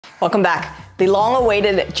Welcome back. The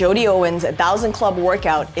long-awaited Jody Owens 1000 Club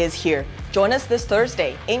workout is here. Join us this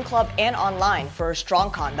Thursday, in club and online, for a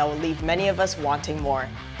strong con that will leave many of us wanting more.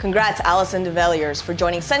 Congrats Alison de Villiers for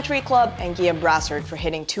joining Century Club and Guillaume Brassard for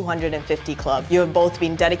hitting 250 Club. You have both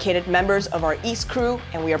been dedicated members of our East crew,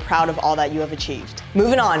 and we are proud of all that you have achieved.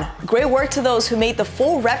 Moving on, great work to those who made the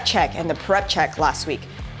full rep check and the prep check last week.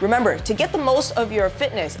 Remember, to get the most of your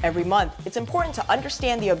fitness every month, it's important to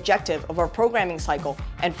understand the objective of our programming cycle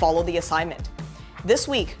and follow the assignment. This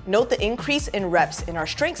week, note the increase in reps in our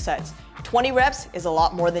strength sets. 20 reps is a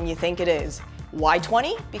lot more than you think it is. Why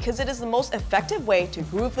 20? Because it is the most effective way to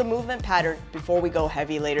groove the movement pattern before we go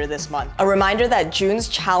heavy later this month. A reminder that June's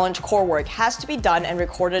challenge core work has to be done and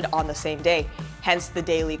recorded on the same day, hence the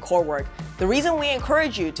daily core work. The reason we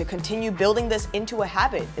encourage you to continue building this into a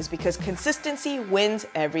habit is because consistency wins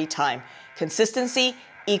every time. Consistency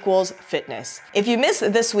equals fitness. If you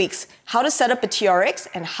missed this week's How to Set Up a TRX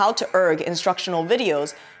and How to Erg instructional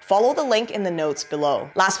videos, follow the link in the notes below.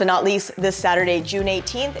 Last but not least, this Saturday, June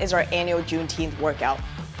 18th is our annual Juneteenth workout.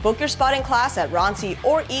 Book your spot in class at Roncy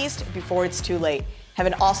or East before it's too late. Have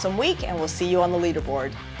an awesome week, and we'll see you on the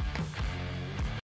leaderboard.